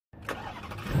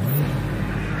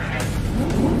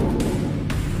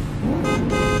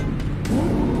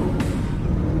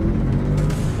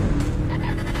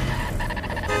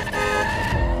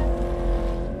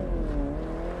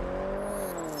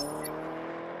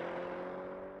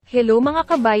Hello mga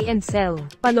ka-buy and sell.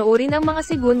 Panoorin ang mga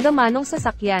segunda manong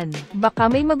sasakyan. Baka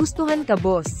may magustuhan ka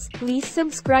boss. Please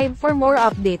subscribe for more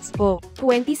updates po.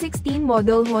 2016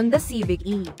 model Honda Civic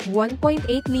E.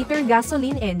 1.8-liter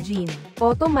gasoline engine.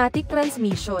 Automatic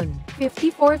transmission.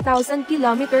 54,000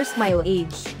 kilometers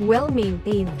mileage.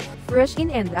 Well-maintained. Fresh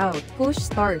in and out. Push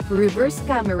start. Reverse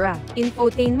camera.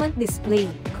 Infotainment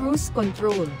display. Cruise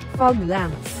control. Fog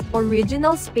lamps.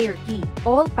 Original spare key.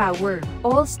 All power.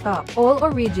 All stock. All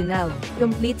original.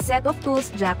 Complete set of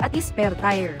tools jack at spare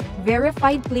tire.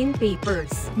 Verified clean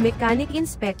papers. Mechanic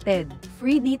inspected.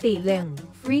 Free detailing.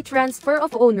 Free transfer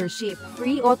of ownership.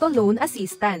 Free auto loan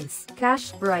assistance.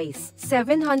 Cash price.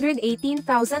 718,000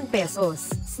 pesos.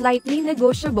 Slightly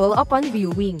negotiable upon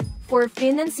viewing. For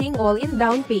financing all-in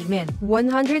down payment,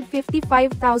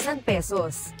 155,000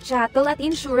 pesos. Chattel at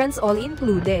insurance all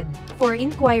included. For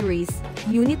inquiries,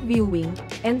 unit viewing,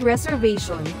 and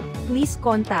reservation, please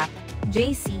contact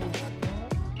JC.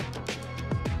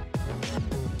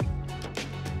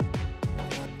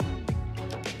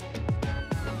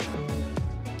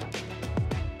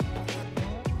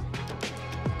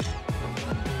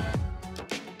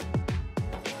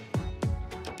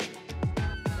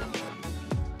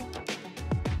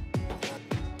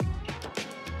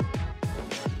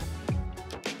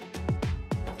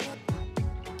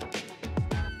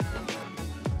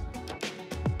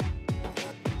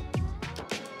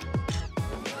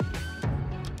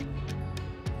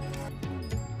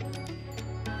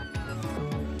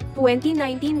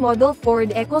 (2019 model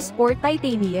Ford EcoSport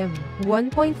Titanium,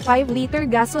 1.5-liter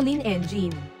gasoline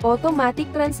engine, automatic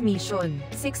transmission,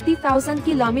 60,000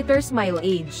 kilometers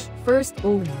mileage, first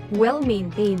owned,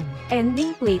 well-maintained,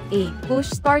 ending plate A, push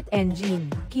start engine,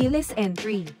 keyless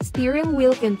entry, steering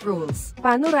wheel controls,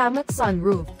 panoramic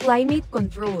sunroof, climate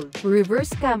control, reverse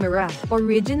camera,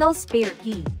 original spare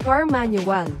key, car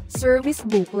manual, service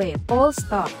booklet, all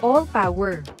stock, all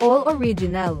power, all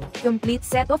original, complete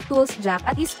set of tools jack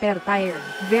at spare tire,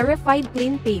 verified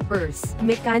clean papers,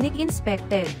 mechanic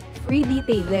inspected, free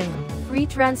detailing, free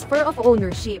transfer of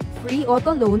ownership, free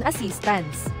auto loan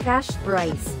assistance, cash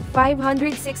price,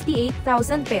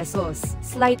 568,000 pesos,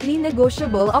 slightly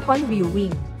negotiable upon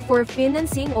viewing. For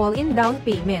financing all-in down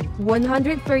payment,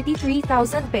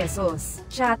 133,000 pesos.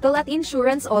 Chattel at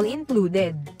insurance all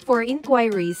included. For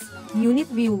inquiries, unit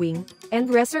viewing, and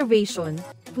reservation,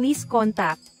 please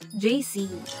contact JC.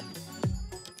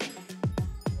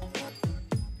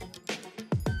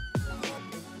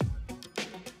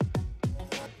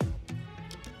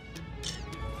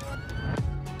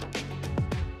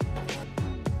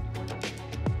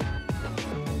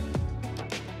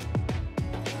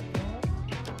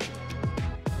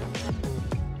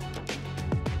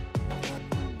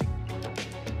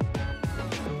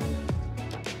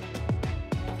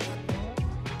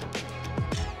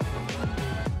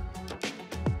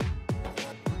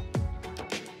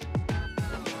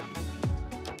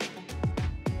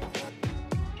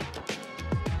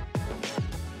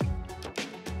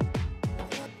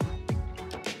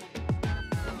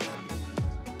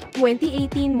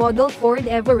 (2018 model Ford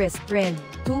Everest Gran,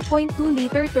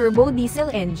 2.2-liter turbo diesel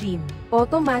engine,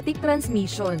 automatic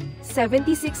transmission,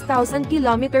 76,000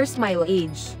 kilometers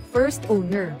mileage, first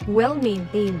owner,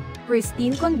 well-maintained,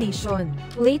 pristine condition,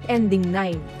 plate ending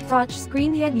 9,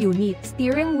 touchscreen head unit,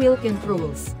 steering wheel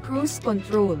controls, cruise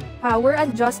control, power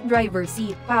adjust driver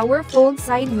seat, power fold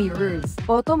side mirrors,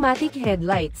 automatic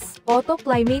headlights, auto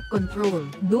climate control,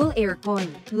 dual aircon,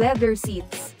 leather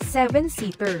seats,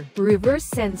 7-seater, reverse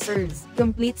sensors,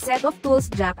 complete set of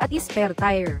tools jack at spare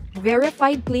tire,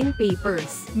 verified clean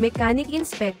papers, mechanic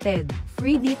inspected,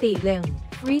 free detailing,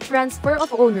 free transfer of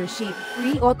ownership,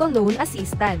 free auto loan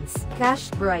assistance,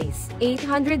 cash price,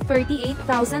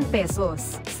 838,000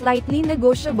 pesos, slightly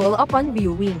negotiable upon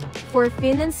viewing. For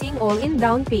financing all-in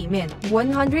down payment,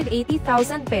 180,000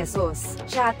 pesos,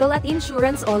 chattel at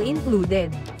insurance all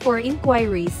included. For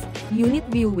inquiries, unit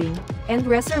viewing, and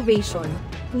reservation,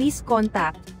 please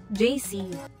contact JC.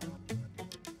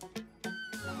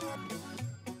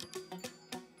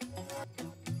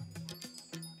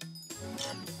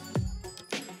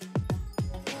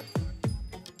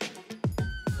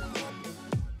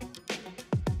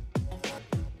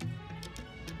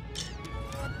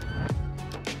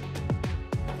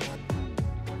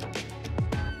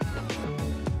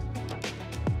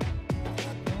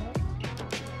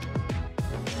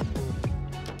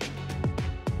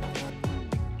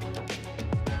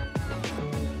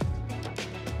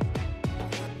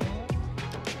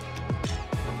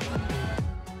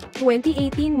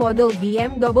 (2018 model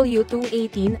BMW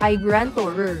 218i Gran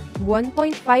Tourer,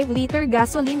 1.5-liter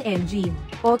gasoline engine,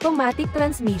 automatic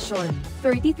transmission,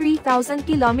 33,000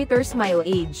 kilometers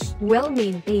mileage,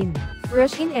 well-maintained,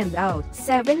 fresh in and out,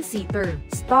 7-seater,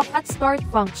 stop at start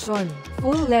function,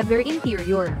 full leather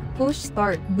interior, push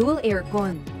start, dual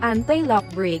aircon, anti-lock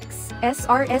brakes,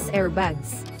 SRS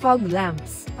airbags, fog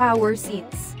lamps, power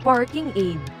seats, parking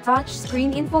aid,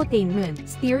 touchscreen infotainment,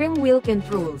 steering wheel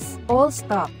controls, all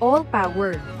stock, all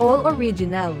power, all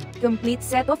original, complete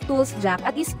set of tools jack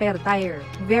at spare tire,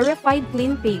 verified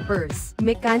clean papers,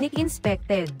 mechanic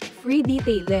inspected, free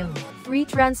detailing, free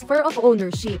transfer of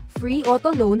ownership, free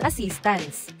auto loan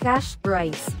assistance, cash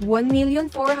price,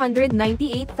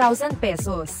 1,498,000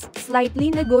 pesos,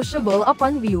 slightly negotiable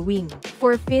upon viewing,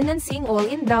 for financing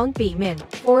all-in down payment,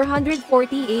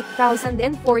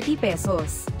 448,040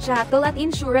 pesos, chattel at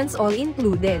insurance all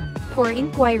included. For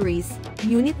inquiries,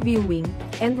 unit viewing,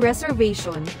 and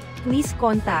reservation, please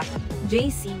contact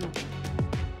JC.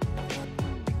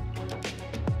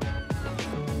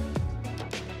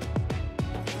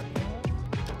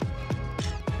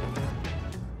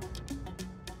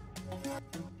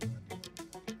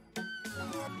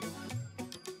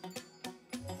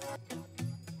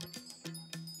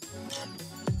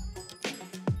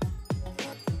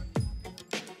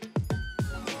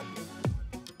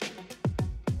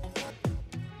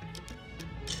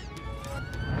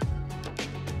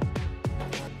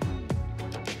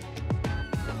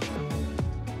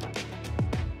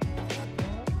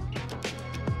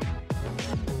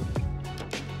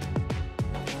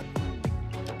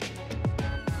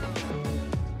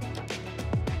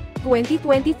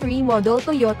 (2023) model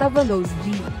Toyota Veloz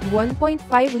G,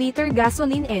 1.5-liter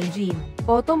gasoline engine,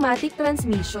 automatic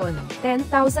transmission,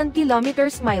 10,000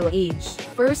 kilometers mileage,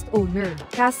 first owner,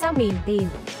 casa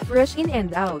maintained, fresh in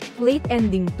and out, plate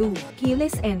ending 2,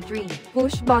 keyless entry,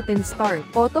 push button start,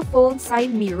 auto fold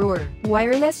side mirror,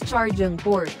 wireless charging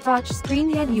port,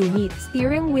 touchscreen head unit,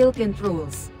 steering wheel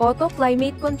controls, auto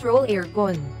climate control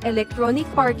aircon, electronic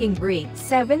parking brake,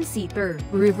 7-seater,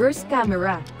 reverse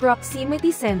camera,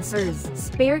 proximity sensors,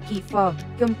 spare key fob,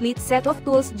 complete set of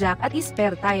tools jack at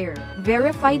spare tire,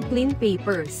 verified clean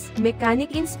papers,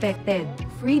 mechanic inspected,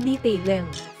 free detailing,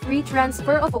 free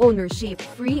transfer of ownership,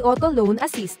 free auto loan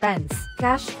assistance,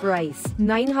 cash price,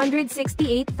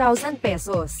 968,000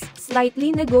 pesos,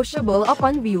 slightly negotiable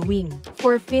upon viewing,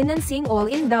 for financing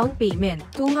all-in down payment,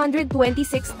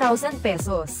 226,000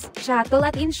 pesos, chattel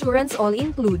at insurance all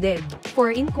included.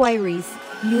 For inquiries,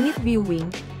 unit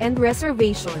viewing, and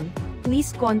reservation,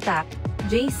 please contact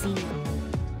JC.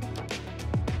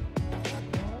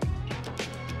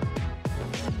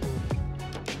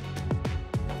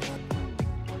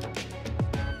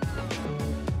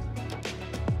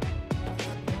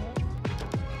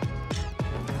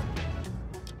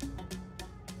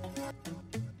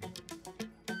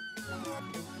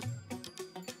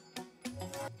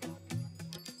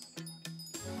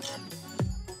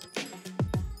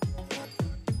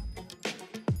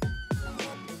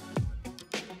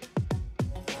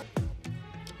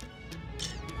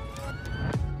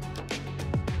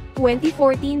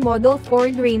 (2014) model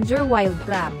Ford Ranger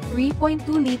Wildtrak,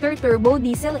 3.2-liter turbo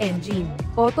diesel engine,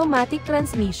 automatic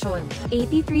transmission,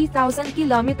 83,000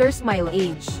 kilometers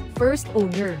mileage, first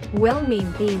owner,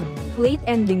 well-maintained, plate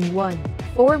ending 1,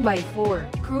 4x4,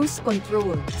 cruise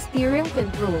control, steering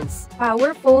controls,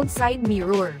 power fold side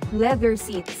mirror, leather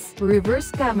seats, reverse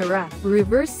camera,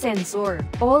 reverse sensor,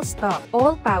 all stock,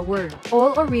 all power,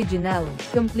 all original,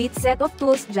 complete set of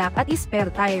tools jack at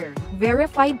spare tire,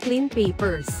 verified clean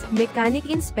papers, mechanic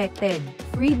inspected,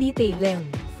 free detailing,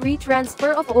 free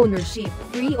transfer of ownership,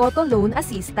 free auto loan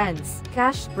assistance,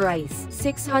 cash price,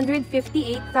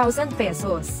 658,000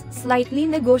 pesos, slightly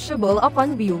negotiable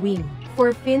upon viewing.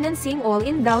 For financing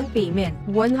all-in down payment,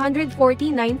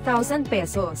 149,000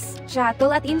 pesos,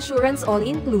 chattel at insurance all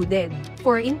included.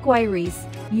 For inquiries,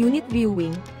 unit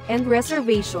viewing, and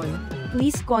reservation,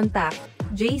 please contact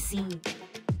JC.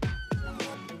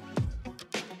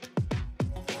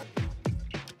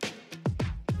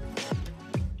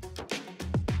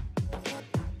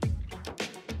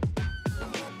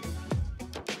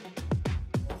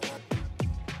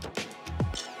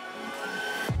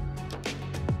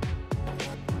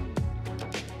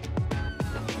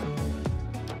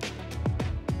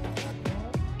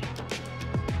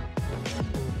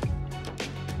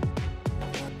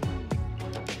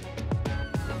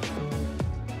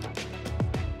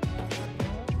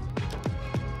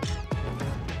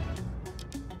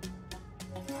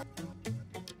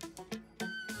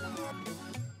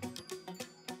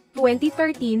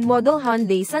 (2013) model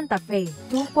Hyundai Santa Fe,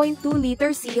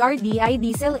 2.2-liter CRDI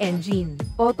diesel engine,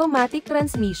 automatic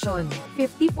transmission,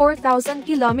 54,000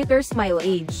 kilometers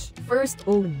mileage, first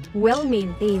owned,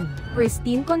 well-maintained,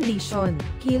 pristine condition,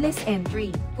 keyless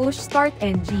entry, push-start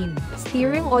engine,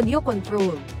 steering audio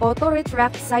control,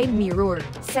 auto-retract side mirror,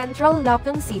 central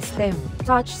locking system,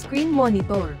 touchscreen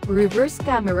monitor, reverse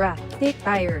camera, thick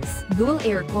tires, dual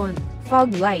aircon,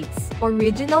 fog lights,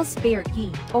 original spare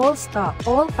key, all stock,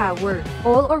 all power,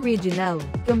 all original,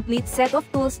 complete set of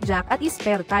tools jack at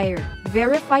spare tire,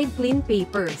 verified clean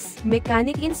papers,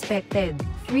 mechanic inspected,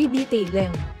 free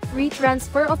detailing, free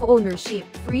transfer of ownership,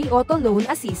 free auto loan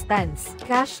assistance,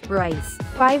 cash price,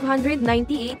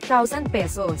 598,000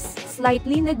 pesos,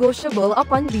 slightly negotiable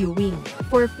upon viewing.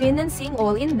 For financing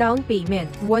all-in down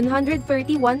payment, 131,000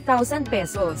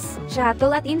 pesos,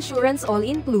 chattel at insurance all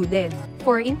included.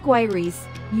 For inquiries,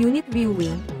 unit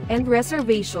viewing, and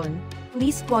reservation,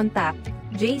 please contact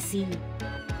JC.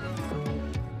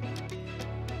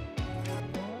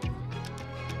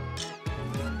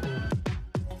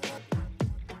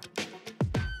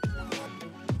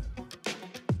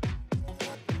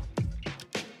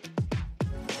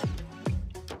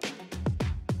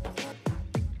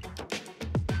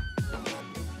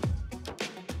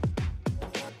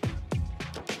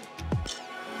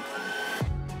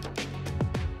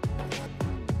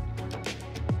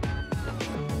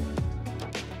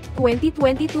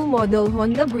 (2022) model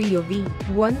Honda Brio V,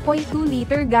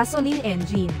 1.2-liter gasoline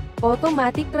engine,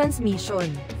 automatic transmission,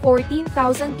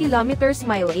 14,000 kilometers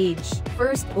mileage,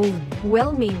 first owned,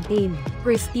 well-maintained,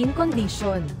 pristine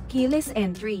condition, keyless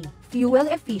entry, fuel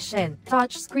efficient,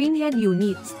 touchscreen head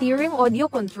unit, steering audio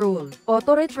control,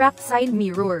 auto-retract side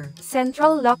mirror,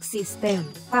 central lock system,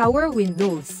 power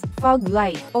windows, fog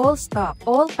light, all stock,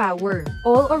 all power,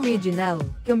 all original,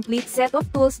 complete set of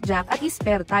tools jack at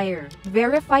spare tire,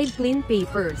 verified clean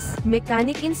papers,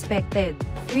 mechanic inspected,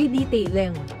 free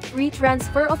detailing, free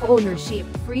transfer of ownership,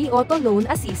 free auto loan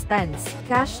assistance,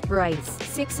 cash price,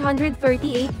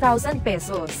 638,000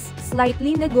 pesos,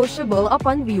 slightly negotiable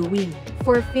upon viewing.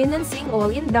 For financing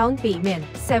all-in down payment,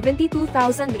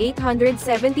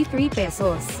 72,873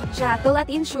 pesos, chattel at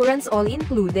insurance all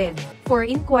included. For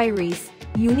inquiries,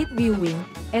 unit viewing,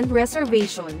 and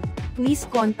reservation, please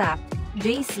contact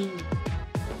JC.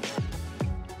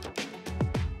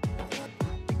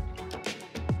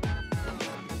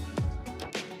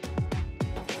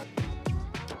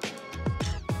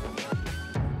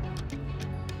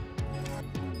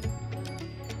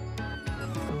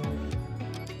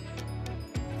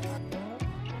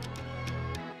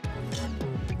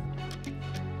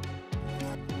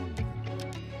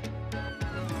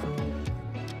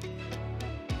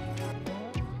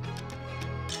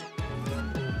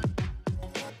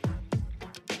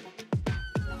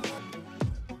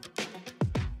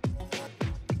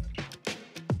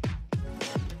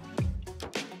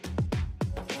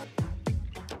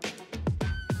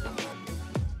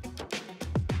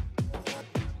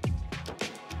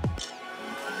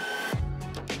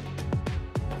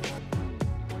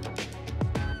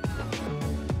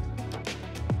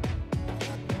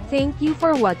 Thank you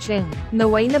for watching.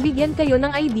 Naway nabigyan kayo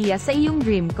ng idea sa iyong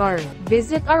dream car.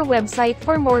 Visit our website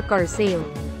for more car sale.